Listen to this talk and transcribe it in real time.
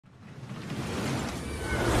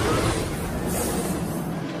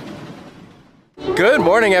Good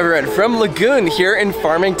morning, everyone. From Lagoon here in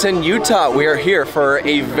Farmington, Utah. We are here for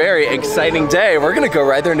a very exciting day. We're gonna go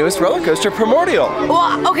ride their newest roller coaster, Primordial.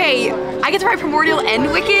 Well, okay, I get to ride Primordial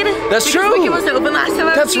and Wicked. That's true. Wicked was open last time I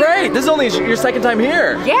was That's here. right. This is only your second time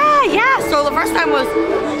here. Yeah. So the first time was,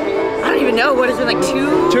 I don't even know, what has it been, like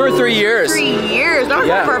 2 or 3 years? 3 years. That was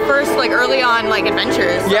one of our first, like, early on, like,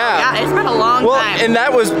 adventures. So, yeah, it's been a long time. And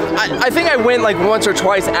that was, I think I went like once or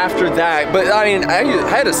twice after that, but I mean, I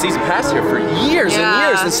had a season pass here for years and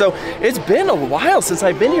years, and so it's been a while since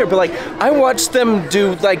I've been here, but like, I watched them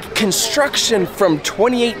do like construction from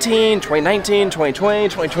 2018, 2019, 2020,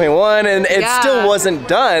 2021, and it still wasn't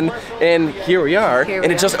done, and here we are,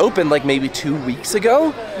 and it just opened like maybe 2 weeks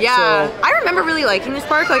ago. Yeah, so, I remember really liking this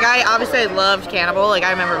park. Like, I loved Cannibal. Like,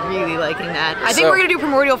 I remember really liking that. I think we're gonna do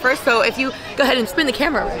Primordial first, so if you go ahead and spin the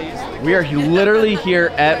camera. We are literally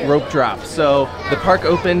here at rope drop. So the park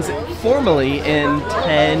opens formally in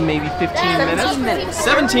 10, maybe 15 minutes?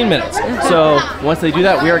 17 minutes. So once they do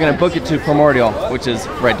that, we are gonna book it to Primordial, which is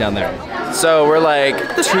right down there. So we're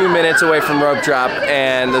like 2 minutes away from rope drop,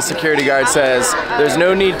 and the security guard says there's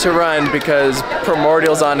no need to run because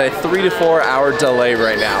Primordial's on a 3 to 4 hour delay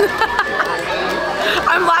right now.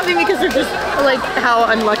 I'm laughing because they're just like how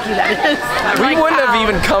unlucky that is. We wouldn't have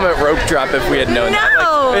even come at rope drop if we had known that.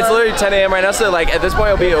 Like, it's literally 10 a.m. right now, so like at this point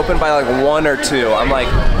it'll be open by like 1 or 2. I'm like,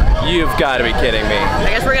 you've got to be kidding me. I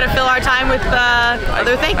guess we're gonna fill our time with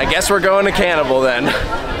other things. I guess we're going to Cannibal then.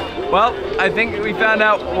 Well, I think we found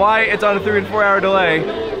out why it's on a 3 to 4 hour delay.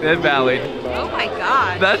 It valleyed. Oh my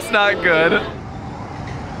god. That's not good.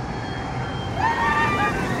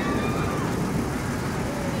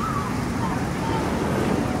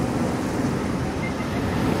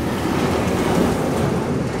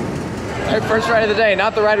 Our first ride of the day,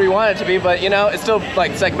 not the ride we want it to be, but you know, it's still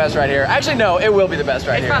like second best ride here. Actually, no, it will be the best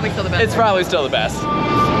ride here. It's probably still the best. It's probably still the best.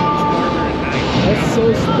 That's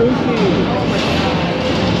so spooky.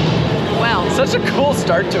 Well, such a cool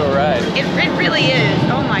start to a ride. It really is.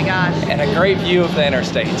 Oh my gosh. And a great view of the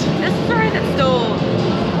interstate. This is a ride that still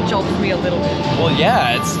jolts me a little bit. Well,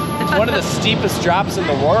 yeah, it's one of the steepest drops in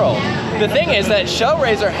the world. The thing is that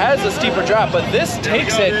Shellraiser has a steeper drop, but this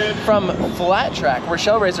takes it from flat track, where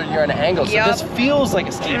Shellraiser you're at an angle, so this feels like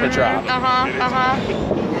a steeper drop. Oh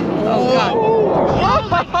god. Oh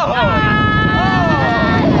my god.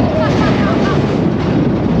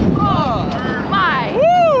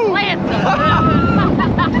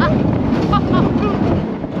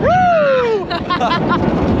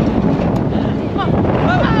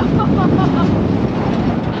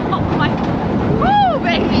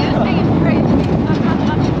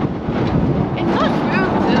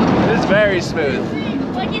 Very smooth.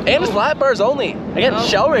 And it's flat bars only. Again,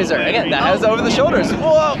 Shellraiser. Again, that has over the shoulders.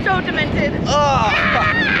 Whoa! So demented.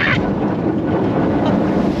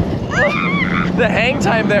 The hang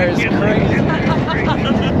time there is crazy.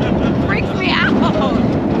 Freaks me out.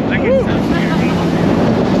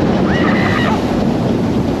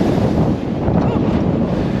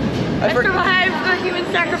 I survived the human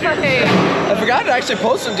sacrifice. I forgot to actually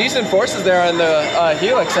post some decent forces there on the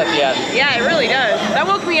helix at the end. Yeah, it really does. That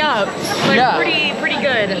woke me up. Like, pretty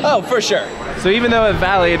good. Oh, for sure. So even though it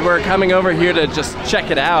valleyed, we're coming over here to just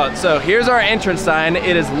check it out. So here's our entrance sign.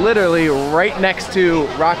 It is literally right next to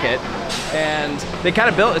Rocket, and they kind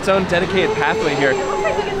of built its own dedicated pathway here. It looks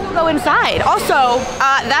like we can still go inside. Also,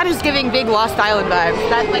 that is giving big Lost Island vibes.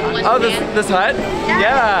 That like this hut?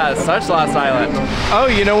 Yeah, such Lost Island. Oh,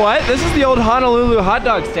 you know what? This is the old Honolulu hot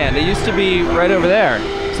dog stand. It used to be right over there.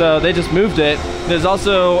 So they just moved it. There's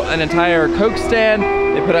also an entire Coke stand.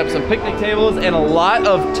 They put up some picnic tables and a lot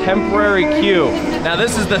of temporary queue. Now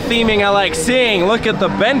this is the theming I like seeing. Look at the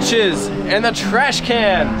benches and the trash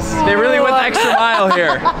cans. They really went the extra mile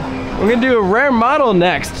here. We're gonna do a rare model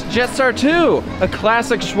next, Jetstar 2, a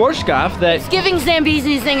classic Schwarzkopf that... It's giving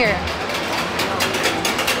Zambezi Zinger.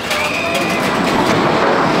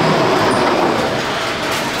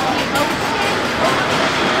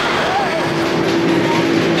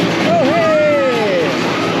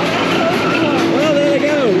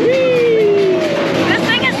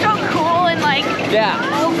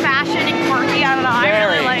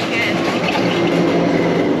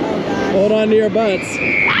 Hold on to your butts.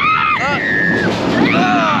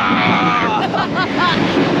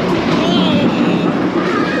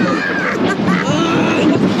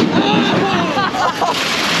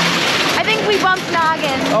 I think we bumped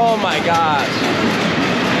Noggin. Oh my gosh.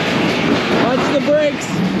 Watch the brakes.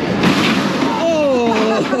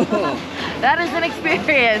 Oh. That is an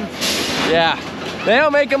experience. Yeah, they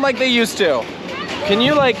don't make them like they used to. Can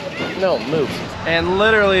you like, no, move. And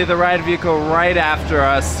literally the ride vehicle right after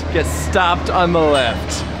us gets stopped on the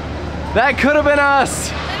lift. That could have been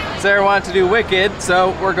us. Sarah wanted to do Wicked,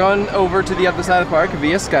 so we're going over to the other side of the park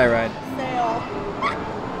via Skyride.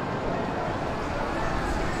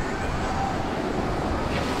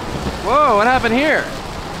 Whoa, what happened here?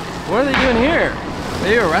 What are they doing here? Are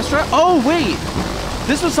they a restaurant? Oh, wait.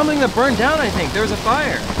 This was something that burned down, I think. There was a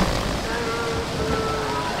fire.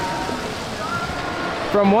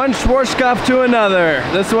 From one Schwarzkopf to another.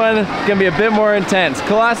 This one can be a bit more intense.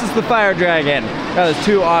 Colossus the Fire Dragon. Got those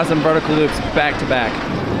 2 awesome vertical loops back to back.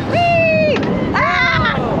 Whee!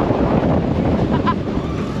 Ah!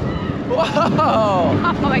 Whoa!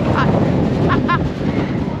 Oh my god.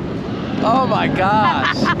 Oh my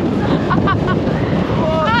gosh.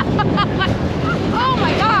 Oh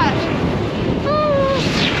my gosh.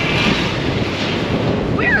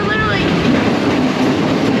 We're literally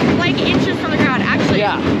like inches from the ground. Actually,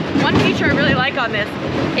 Yeah. One feature I really like on this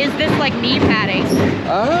is this like knee padding.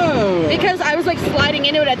 Oh. Because I was like sliding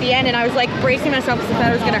into it at the end and I was like bracing myself as if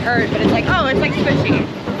that was gonna hurt, but it's like, oh, it's like squishy.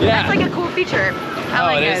 Yeah. That's like a cool feature. I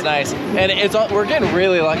like it is nice. And we're getting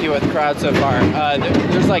really lucky with the crowd so far.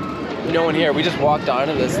 There's like no one here. We just walked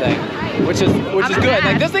onto this thing, which is good.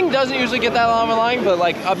 Like this thing doesn't usually get that long of a line, but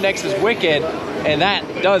like up next is Wicked, and that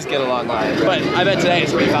does get a long line. But I bet today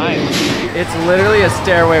it's gonna be fine. It's literally a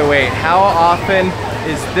stairway wait. How often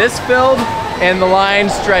is this filled? And the line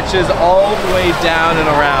stretches all the way down and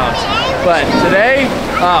around. But today,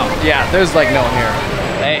 oh yeah, there's like no one here.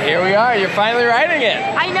 Hey, here we are. You're finally riding it.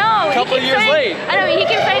 I know. A couple years late. I know. He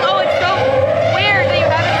keeps saying, "Oh, it's so weird that you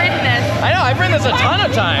haven't ridden this." I know. I've ridden this a ton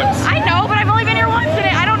of times. I know, but I've only been here once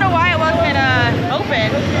today. I don't know why it wasn't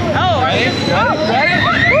open. Oh, Ready? Ready?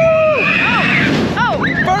 Oh,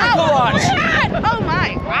 Vertical launch. Oh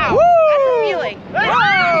my! Wow. Woo! That's a feeling.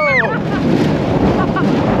 Whoa!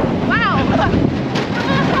 Wow.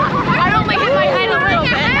 I only hit my head a little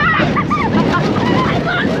bit.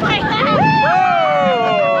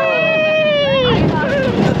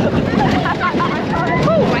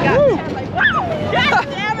 Oh my god.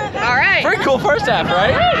 All right. Pretty cool first half,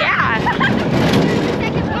 right? Yeah.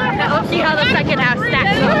 Now let's see how the second half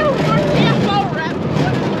stacks up.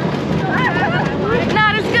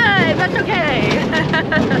 Not as good. That's okay.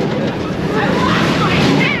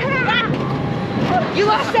 You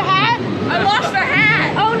lost the hat? I lost the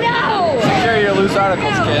hat. Oh no. Secure your loose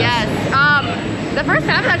articles, kids. Yes. The first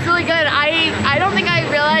half that's really good. I don't think I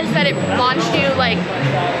realized that it launched you like.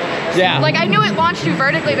 Yeah. Like I knew it launched you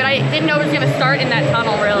vertically, but I didn't know it was gonna start in that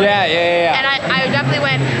tunnel really. Yeah. And I definitely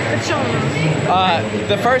went.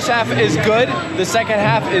 The first half is good. The second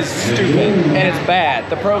half is stupid and it's bad.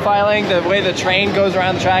 The profiling, the way the train goes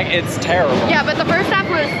around the track, it's terrible. Yeah, but the first half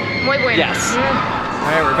was muy bueno. Yes. All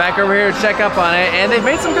right, we're back over here to check up on it, and they've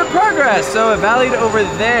made some good progress. So it valleyed over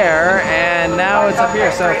there, and now it's up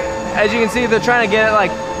here. So as you can see, they're trying to get it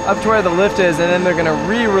like up to where the lift is, and then they're gonna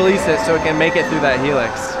re-release it so it can make it through that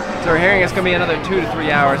helix. So we're hearing it's gonna be another 2 to 3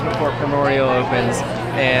 hours before Primordial opens,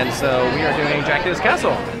 and so we are doing Dracula's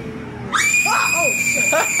Castle.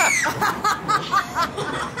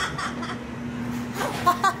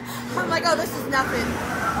 I'm like, oh, this is nothing.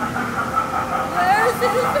 Where's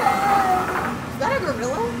his head? Is that a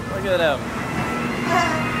gorilla? Look at him.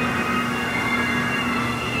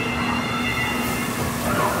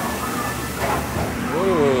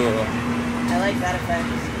 Ooh. I like that effect.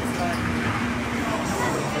 It's fun.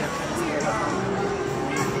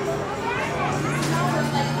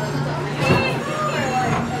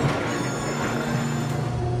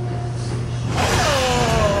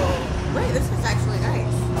 Oh, wait, this is actually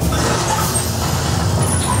nice.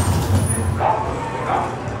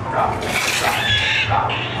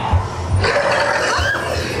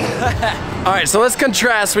 All right, so let's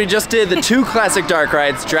contrast. We just did the 2 classic dark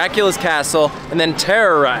rides, Dracula's Castle, and then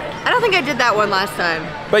Terror Ride. I don't think I did that one last time.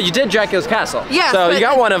 But you did Dracula's Castle. Yeah. So you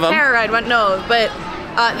got one of them. Terror Ride one, no, but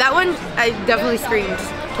that one I definitely screamed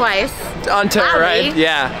twice. On Terror Ride,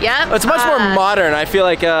 yeah. Yep. It's much more modern. I feel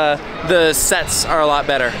like the sets are a lot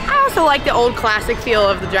better. I also like the old classic feel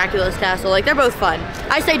of the Dracula's Castle. Like, they're both fun.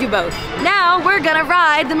 I say do both. Now we're gonna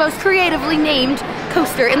ride the most creatively named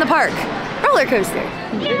coaster in the park. Roller coaster.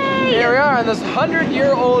 Yay! Here we are on this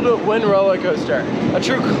 100-year-old wind roller coaster. A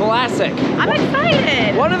true classic. I'm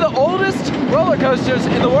excited. One of the oldest roller coasters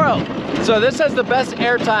in the world. So this has the best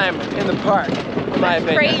airtime in the park, in my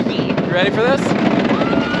opinion. Crazy. You ready for this?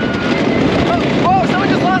 Oh, whoa, someone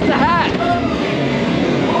just lost a hat.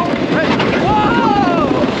 Whoa!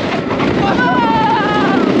 Whoa!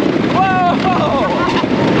 Whoa!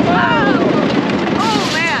 Oh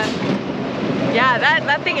man. Yeah,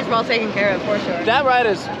 that thing is well taken care of for sure. That ride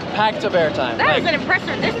is packed of airtime. That was an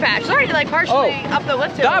impressive dispatch. Sorry to like partially up the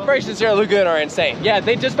lift. The operations here at Lagoon are insane. Yeah,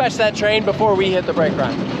 they dispatched that train before we hit the brake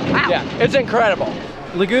run. Wow. Yeah, it's incredible.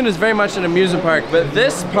 Lagoon is very much an amusement park, but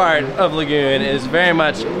this part of Lagoon is very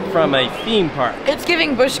much from a theme park. It's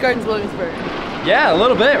giving Busch Gardens Williamsburg. Yeah, a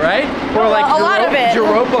little bit, right? Or like a lot of it.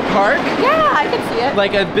 Europa Park. Yeah, I can see it.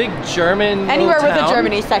 Like a big German Anywhere with town. the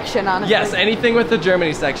Germany section, honestly. Yes, anything with the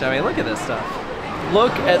Germany section. I mean, look at this stuff.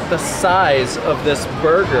 Look at the size of this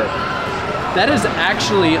burger. That is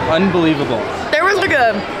actually unbelievable. There was like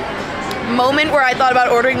a moment where I thought about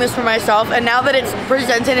ordering this for myself, and now that it's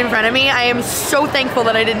presented in front of me, I am so thankful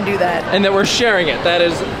that I didn't do that. And that we're sharing it. That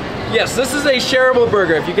is, yes, this is a shareable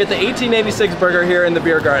burger. If you get the 1886 burger here in the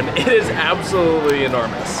beer garden, it is absolutely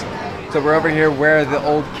enormous. So we're over here where the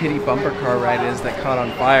old kiddie bumper car ride is that caught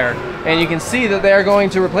on fire. And you can see that they are going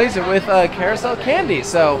to replace it with carousel candy.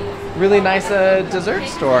 So really nice dessert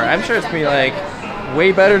store. I'm sure it's gonna be like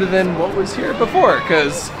way better than what was here before,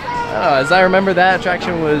 because as I remember, that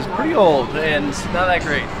attraction was pretty old and not that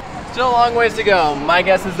great. Still a long ways to go. My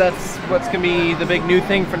guess is that's what's gonna be the big new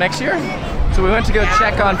thing for next year. So we went to go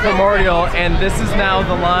check on Primordial, and this is now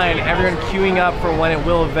the line. Everyone queuing up for when it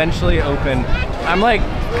will eventually open. I'm like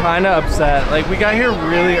kind of upset. Like we got here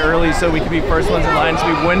really early so we could be first ones in line so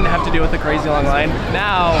we wouldn't have to deal with the crazy long line.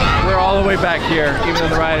 Now we're all the way back here, even though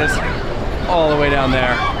the ride is all the way down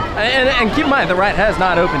there. And keep in mind, the ride has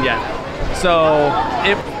not opened yet. So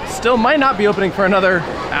it still might not be opening for another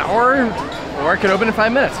hour, or it could open in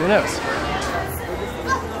 5 minutes, who knows?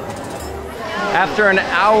 After an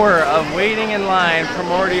hour of waiting in line,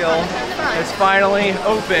 Primordial has finally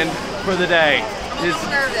opened for the day. It's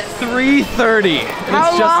 3:30.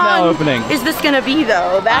 It's just now opening. Is this gonna be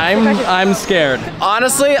though? I'm scared.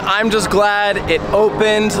 Honestly, I'm just glad it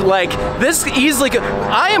opened. Like this easily.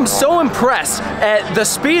 I am so impressed at the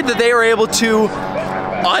speed that they were able to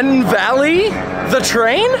unvalley the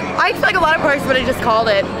train. I feel like a lot of parks would have just called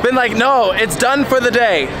it. Been like, no, it's done for the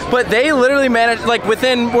day. But they literally managed, like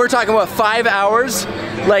within, we're talking about 5 hours,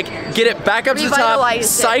 like get it back up to the top,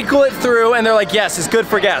 cycle it through, and they're like, yes, it's good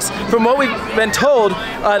for guests. From what we've been told,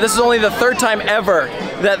 this is only the 3rd time ever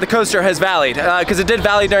that the coaster has valleyed, because it did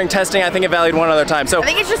valley during testing. I think it valleyed one other time. So I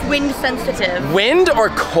think it's just wind sensitive. Wind or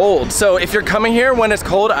cold. So if you're coming here when it's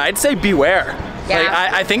cold, I'd say beware. Yeah. Like,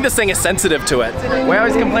 I think this thing is sensitive to it. We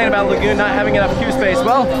always complain about Lagoon not having enough queue space.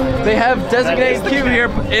 Well, they have designated queue here.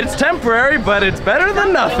 It's temporary, but it's better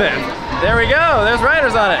than nothing. There we go. There's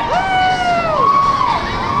riders on it.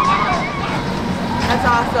 That's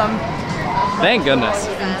awesome. Thank goodness.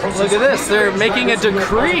 Look at this. They're making a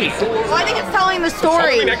decree. Well, I think it's telling the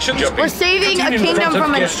story. We're saving a kingdom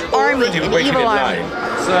from an army, an evil army.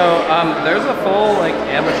 So there's a full like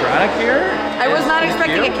animatronic here. I was not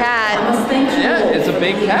expecting a cat. Yeah, it's a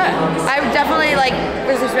big cat. I definitely like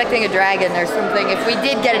was expecting a dragon or something. If we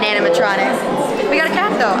did get an animatronic, we got a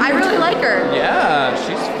cat though. I really like her. Yeah,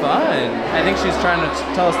 she's fun. I think she's trying to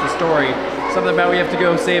tell us the story. Something about we have to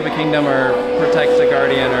go save a kingdom or protect a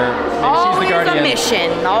guardian, or maybe she's the guardian. Always a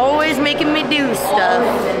mission. Always making me do stuff.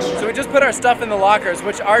 So we just put our stuff in the lockers,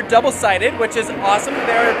 which are double-sided, which is awesome.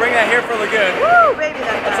 They already bring that here for Lagoon. Woo, baby,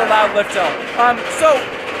 that's a loud lift hill. So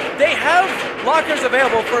they have lockers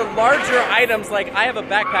available for larger items. Like I have a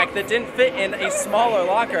backpack that didn't fit in a smaller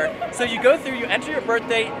locker. So you go through, you enter your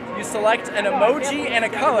birthday, you select an emoji and a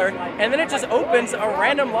color, and then it just opens a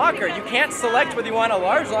random locker. You can't select whether you want a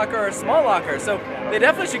large locker or a small locker. So they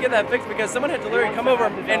definitely should get that fixed, because someone had to literally come over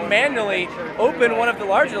and manually open one of the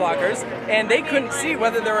larger lockers, and they couldn't see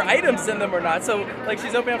whether there were items in them or not. So like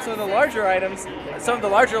she's opening up some of the larger items, some of the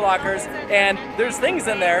larger lockers, and there's things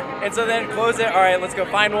in there, and so then close it. All right, let's go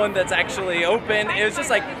find one that's actually open. It was just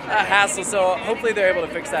like a hassle, so hopefully they're able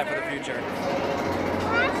to fix that for the future.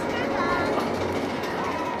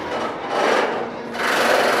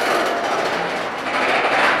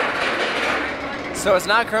 So it's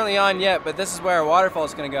not currently on yet, but this is where our waterfall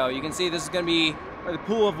is going to go. You can see this is going to be where the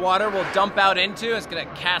pool of water will dump out into. It's going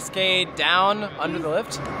to cascade down under the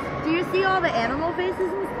lift. Do you see all the animal faces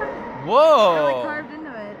and stuff? Whoa! They're like carved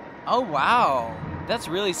into it. Oh wow, that's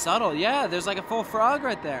really subtle. Yeah, there's like a full frog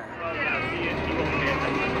right there.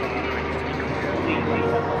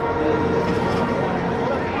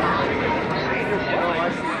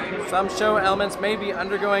 Some show elements may be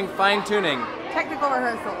undergoing fine-tuning. Technical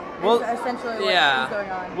rehearsal. Well, essentially what is going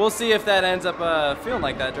on. We'll see if that ends up feeling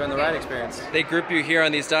like that during the ride experience. They group you here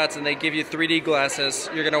on these dots and they give you 3D glasses.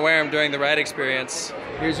 You're gonna wear them during the ride experience.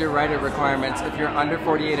 Here's your rider requirements. If you're under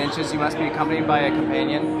 48 inches, you must be accompanied by a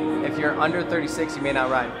companion. If you're under 36, you may not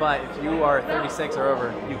ride. But if you are 36 or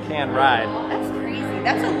over, you can ride. That's crazy.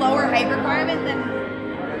 That's a lower height requirement than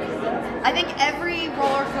I think every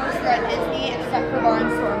roller coaster at Disney except for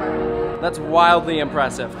Barnstormer. That's wildly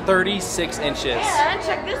impressive. 36 inches. Yeah, and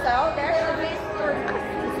check this out. They're actually based for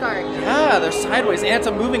us to start. Yeah, they're sideways, and it's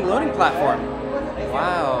a moving loading platform.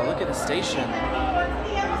 Wow, look at the station.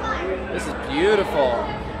 This is beautiful.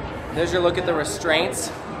 There's your look at the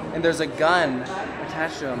restraints, and there's a gun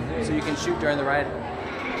attached to them, so you can shoot during the ride.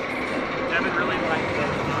 Devin really liked those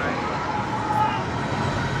rides.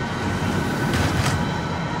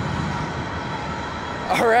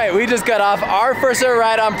 All right, we just got off our first ever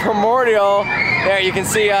ride on Primordial. There, you can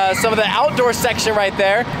see some of the outdoor section right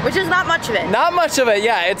there. Which is not much of it. Not much of it,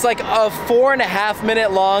 yeah. It's like a 4.5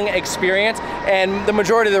 minute long experience, and the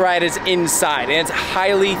majority of the ride is inside, and it's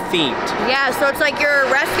highly themed. Yeah, so it's like you're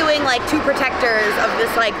rescuing like two protectors of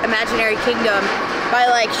this like imaginary kingdom by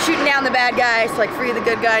like shooting down the bad guys to like free the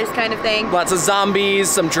good guys kind of thing. Lots of zombies,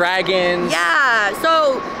 some dragons. Yeah,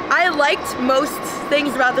 so I liked most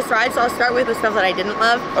things about this ride, so I'll start with the stuff that I didn't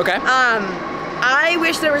love. Okay. I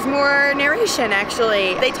wish there was more narration,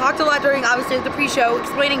 actually. They talked a lot during, obviously, the pre-show,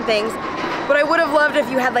 explaining things, but I would have loved if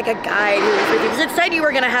you had like a guide who was with you, because it said you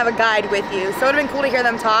were gonna have a guide with you, so it would have been cool to hear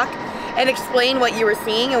them talk and explain what you were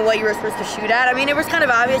seeing and what you were supposed to shoot at. I mean, it was kind of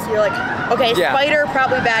obvious. You're like, okay, yeah. Spider,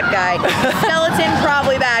 probably bad guy. Skeleton,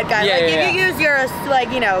 probably bad guy. Yeah, like, yeah, if you use your,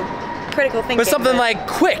 like, you know, critical thinking. But something like,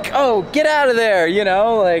 quick, oh, get out of there, you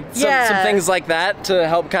know? Like, some things like that to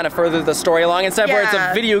help kind of further the story along. Instead of where it's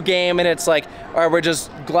a video game and it's like, all right, we're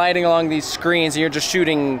just gliding along these screens and you're just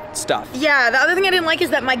shooting stuff. Yeah, the other thing I didn't like is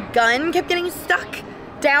that my gun kept getting stuck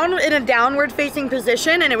down in a downward facing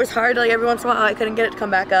position, and it was hard, like every once in a while I couldn't get it to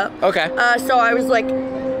come back up. Okay. So I was like,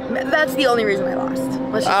 that's the only reason I lost.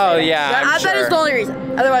 Let's just oh yeah, that is the only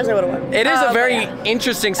reason. Otherwise I would have won. It is a very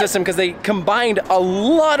interesting system because they combined a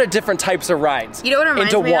lot of different types of rides. You know what it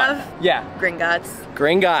reminds me of? Yeah. Gringotts.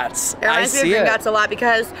 Gringotts. It reminds me of Gringotts a lot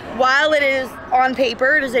because while it is on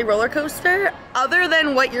paper, it is a roller coaster. Other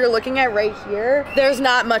than what you're looking at right here, there's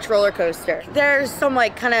not much roller coaster. There's some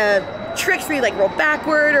like kind of tricks where you like roll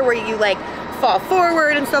backward or where you like fall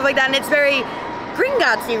forward and stuff like that, and it's very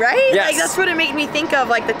Gringottsy, right? Yes. Like that's what it made me think of,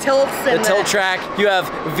 like the tilts and the tilt track. You have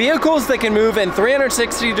vehicles that can move in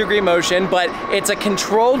 360-degree motion, but it's a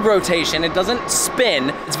controlled rotation. It doesn't spin.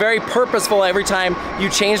 It's very purposeful every time you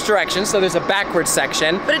change direction, so there's a backward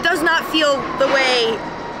section. But it does not feel the way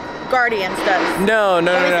Guardians does. No.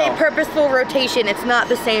 When we say purposeful rotation, it's not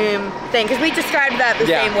the same thing, because we described that the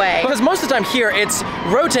same way. Because most of the time here, it's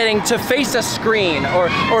rotating to face a screen or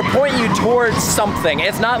point you towards something.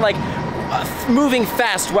 It's not like moving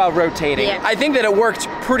fast while rotating. Yeah. I think that it worked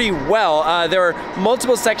pretty well. There are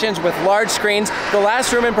multiple sections with large screens. The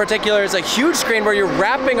last room in particular is a huge screen where you're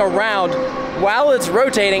wrapping around while it's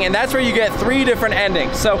rotating, and that's where you get 3 different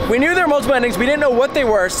endings. So we knew there were multiple endings, we didn't know what they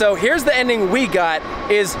were, so here's the ending we got,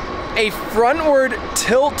 is a frontward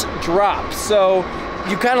tilt drop. So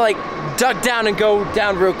you kind of like duck down and go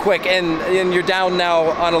down real quick, and you're down now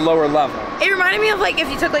on a lower level. It reminded me of like if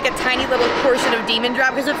you took like a tiny little portion of Demon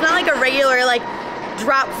Drop, because it's not like a regular like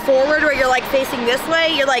drop forward where you're like facing this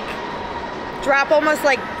way. You're like drop almost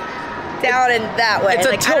like down and that way. It's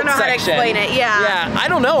like, a tilt I don't know section. How to explain it. Yeah. Yeah, I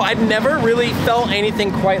don't know. I've never really felt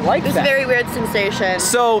anything quite like that. It's a very weird sensation.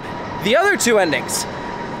 So the other 2 endings,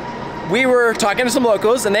 we were talking to some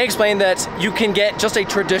locals and they explained that you can get just a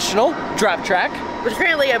traditional drop track. Which is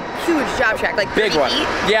currently a huge drop track, like 30 big one. feet.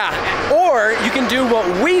 Yeah, or you can do what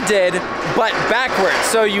we did, but backwards.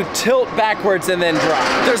 So you tilt backwards and then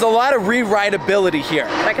drop. There's a lot of re-rideability here.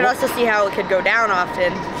 But I could also see how it could go down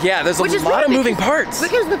often. Yeah, there's a lot of moving parts.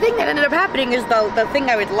 Because the thing that ended up happening is the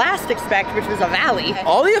thing I would last expect, which was a valley.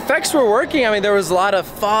 All the effects were working. I mean, there was a lot of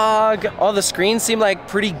fog. All the screens seemed like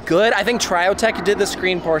pretty good. I think Triotech did the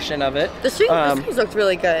screen portion of it. The screens looked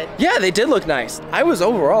really good. Yeah, they did look nice. I was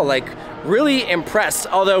overall like really impressed,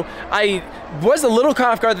 although I was a little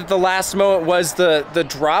caught off guard that the last moment was the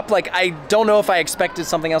drop. Like, I don't know if I expected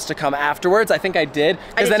something else to come afterwards. I think I did,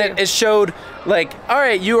 because then it showed like, all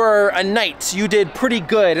right, you are a knight, you did pretty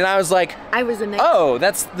good, and I was like, I was a knight. Oh,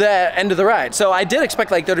 that's the end of the ride. So I did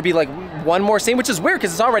expect like there to be like one more scene, which is weird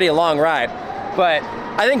because it's already a long ride, but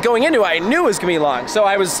I think going into it, I knew it was gonna be long, so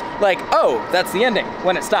I was like, oh, that's the ending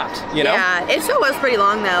when it stopped, you know? Yeah, it still was pretty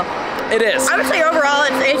long though. It is. I would say overall,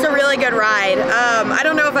 it's a really good ride. I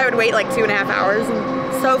don't know if I would wait like 2.5 hours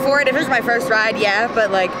and so for it. If it was my first ride, yeah,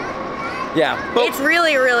 but like, yeah, but it's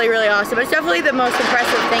really, really, really awesome. It's definitely the most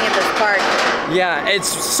impressive thing at this park. Yeah, it's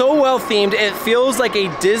so well themed. It feels like a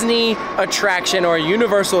Disney attraction or a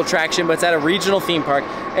Universal attraction, but it's at a regional theme park.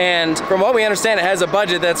 And from what we understand, it has a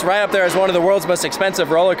budget that's right up there as one of the world's most expensive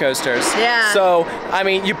roller coasters. Yeah. So, I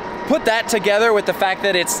mean, you put that together with the fact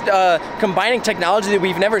that it's combining technology that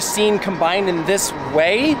we've never seen combined in this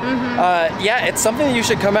way. Yeah, it's something that you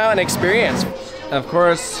should come out and experience. Of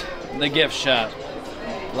course, the gift shop.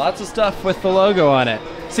 Lots of stuff with the logo on it.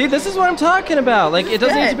 See, this is what I'm talking about. Like, it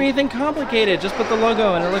doesn't need to be anything complicated. Just put the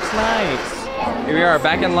logo and it looks nice. Here we are,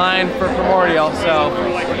 back in line for Primordial. So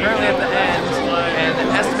we're currently at the end, and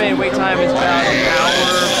the estimated wait time is about an hour,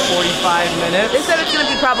 45 minutes. They said it's gonna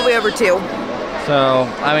be probably over 2. So,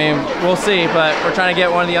 I mean, we'll see, but we're trying to get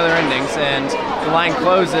one of the other endings, and the line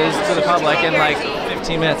closes to the public in like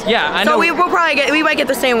 15 minutes. Yeah, I know. So we might get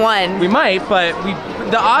the same one. We might, but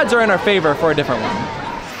the odds are in our favor for a different one.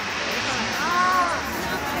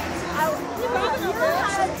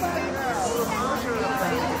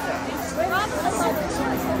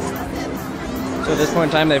 So at this point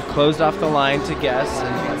in time, they've closed off the line to guests,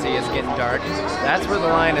 and you can see it's getting dark. That's where the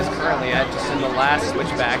line is currently at, just in the last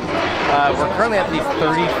switchback. We're currently at the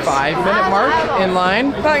 35-minute mark in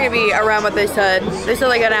line. Probably gonna be around what they said. They said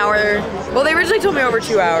like an hour. Well, they originally told me over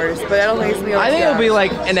 2 hours, but I don't think it's gonna be over 2 hours. I think it'll be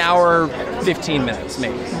like an hour, 15 minutes,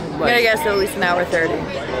 maybe. I'm gonna guess at least an hour 30.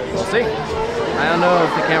 We'll see. I don't know if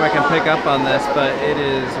the camera can pick up on this, but it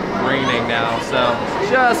is raining now, so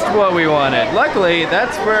just what we wanted. Luckily,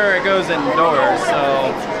 that's where it goes indoors,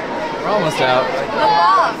 so we're almost out.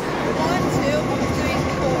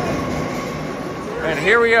 And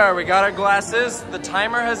here we are, we got our glasses. The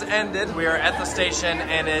timer has ended. We are at the station,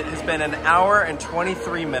 and it has been an hour and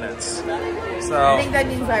 23 minutes. So I think that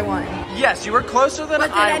means I won. yes, you were closer than I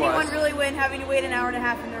was. But did anyone really win having to wait an hour and a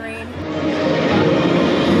half in the rain?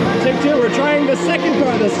 Take 2, we're trying the second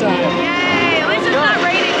car this time. Yay! At least it's not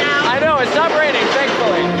raining now. I know, it's not raining,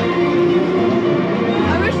 thankfully.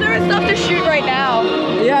 I wish there was stuff to shoot right now.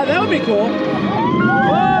 Yeah, that would be cool.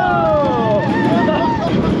 Whoa!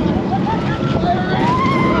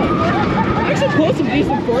 Actually pull some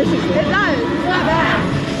decent forces there. It does. It's not bad.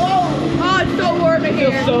 Oh, it's so warm in here.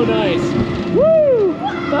 It feels so nice. Woo!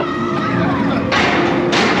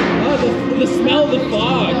 Oh, the smell of the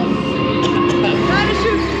fog. Trying to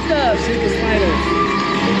shoot some stuff. Shoot the spiders.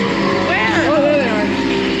 Where? Oh, there they are.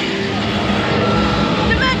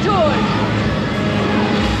 Dementors!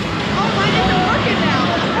 Oh, mine isn't working now.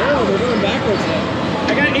 Oh, we're going backwards now. I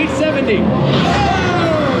got 870.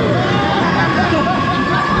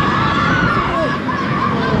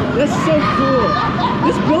 That's so cool.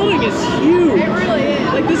 This building is huge. It really is.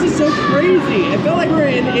 Like, this is so crazy. I felt like we were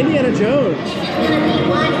in Indiana Jones.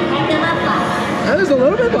 Now, there's a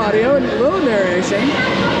little bit of audio and a little narration.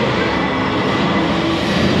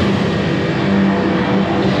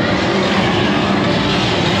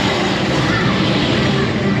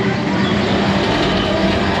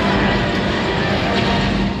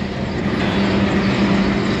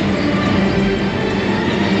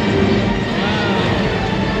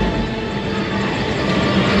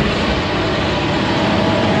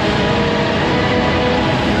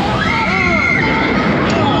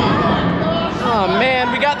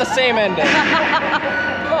 Same ending.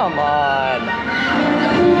 Come on.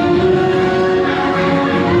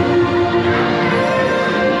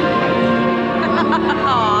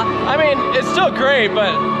 I mean, it's still great,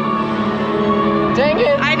 but dang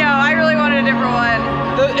it. I know, I really wanted a different one.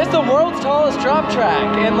 It's the world's tallest drop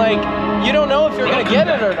track, and like, you don't know if you're gonna get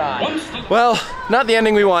it or not. Well, not the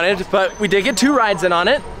ending we wanted, but we did get 2 rides in on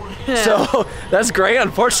it. So that's great.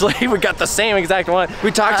 Unfortunately, we got the same exact one.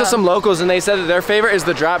 We talked to some locals and they said that their favorite is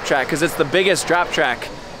the drop track because it's the biggest drop track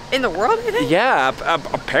in the world, I think? Yeah,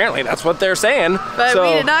 apparently that's what they're saying. But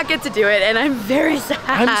we did not get to do it and I'm very sad.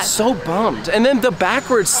 I'm so bummed. And then the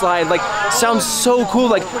backwards slide like sounds so cool.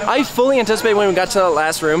 Like I fully anticipated when we got to that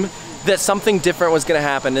last room that something different was gonna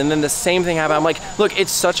happen, and then the same thing happened. I'm like, look,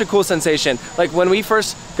 it's such a cool sensation. Like when we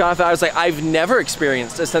first got off that, I was like, I've never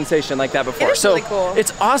experienced a sensation like that before. It is really cool.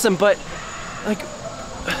 It's awesome, but like,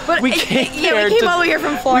 we came yeah, we came all the way here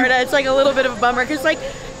from Florida. It's like a little bit of a bummer, because like,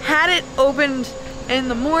 had it opened in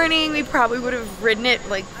the morning, we probably would have ridden it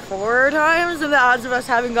like 4 times, and the odds of us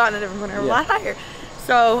having gotten a different one are a lot higher.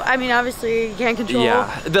 So, I mean, obviously, you can't control.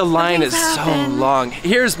 Yeah, the line is so long.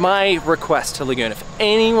 Here's my request to Lagoon. If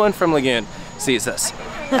anyone from Lagoon sees this,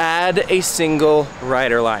 add a single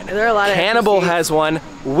rider line. There are a lot of Cannibal has one,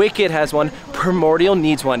 Wicked has one, Primordial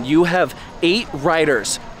needs one. You have 8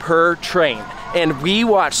 riders per train. And we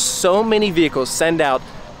watch so many vehicles send out,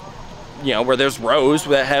 you know, where there's rows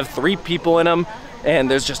that have 3 people in them, and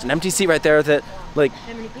there's just an empty seat right there that Like,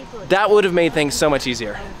 that would have made things so much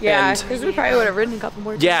easier. Yeah, And because we probably would have ridden a couple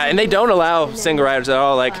more times. yeah, and they don't allow single riders at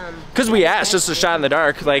all. Like, because we asked just a shot in the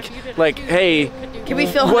dark, like, hey, can we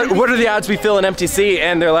fill what are the odds we fill an empty seat?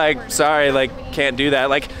 And they're like, sorry, like, can't do that.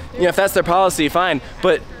 Like, you know, if that's their policy, fine.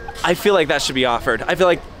 But I feel like that should be offered. I feel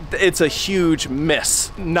like it's a huge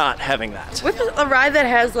miss not having that. With a ride that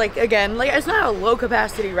has, like, again, like, it's not a low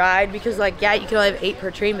capacity ride because, like, yeah, you can only have 8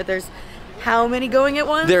 per train, but there's how many going at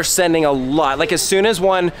once? They're sending a lot. Like, as soon as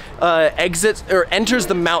one exits or enters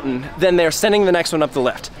the mountain, then they're sending the next one up the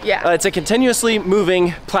lift. Yeah. It's a continuously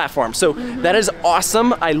moving platform. So that is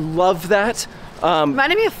awesome. I love that.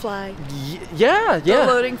 Reminded me of Fly. Yeah. The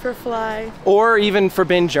loading for Fly. Or even for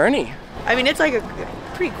Bin Journey. I mean, it's like a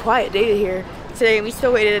pretty quiet day here today, and we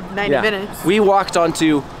still waited 90 minutes. We walked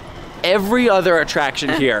onto every other attraction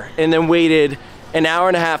here and then waited an hour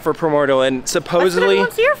and a half for Primordial, and supposedly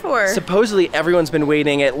that's what everyone's here for. Supposedly everyone's been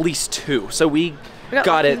waiting at least 2. So we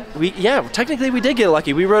got it. Technically we did get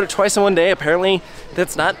lucky. We rode it twice in one day. Apparently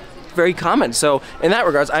that's not very common. So in that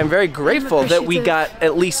regards, I'm very grateful that we got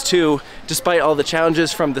at least 2 despite all the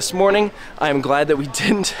challenges from this morning. I'm glad that we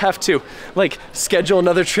didn't have to like schedule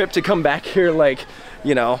another trip to come back here like,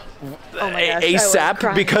 you know,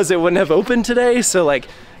 ASAP because it wouldn't have opened today. So like,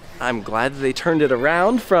 I'm glad that they turned it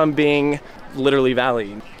around from being literally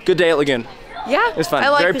valley. Good day at Lagoon. Yeah, it was fun. I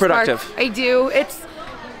like very this productive. Park. I do. It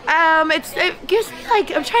gives me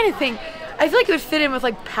like, I'm trying to think. I feel like it would fit in with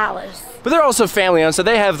like Palace. But they're also family owned, so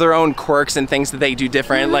they have their own quirks and things that they do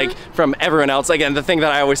different, like from everyone else. Again, the thing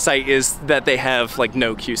that I always cite is that they have like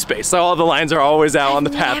no queue space, so all the lines are always out on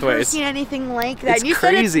the pathways. I've never seen anything like that. It's you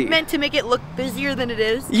crazy. said it's meant to make it look busier than it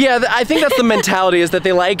is. Yeah, I think that's the mentality, is that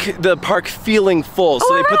they like the park feeling full,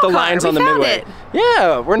 so they put the lines on the midway.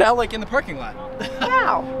 Yeah, we're now like in the parking lot.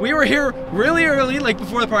 Wow. We were here really early, like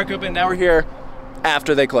before the park opened. Now we're here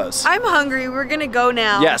after they close. I'm hungry. We're gonna go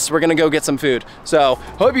now. Yes, we're gonna go get some food. So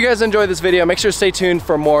hope you guys enjoyed this video. Make sure to stay tuned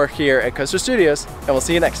for more here at Coaster Studios, and we'll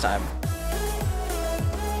see you next time.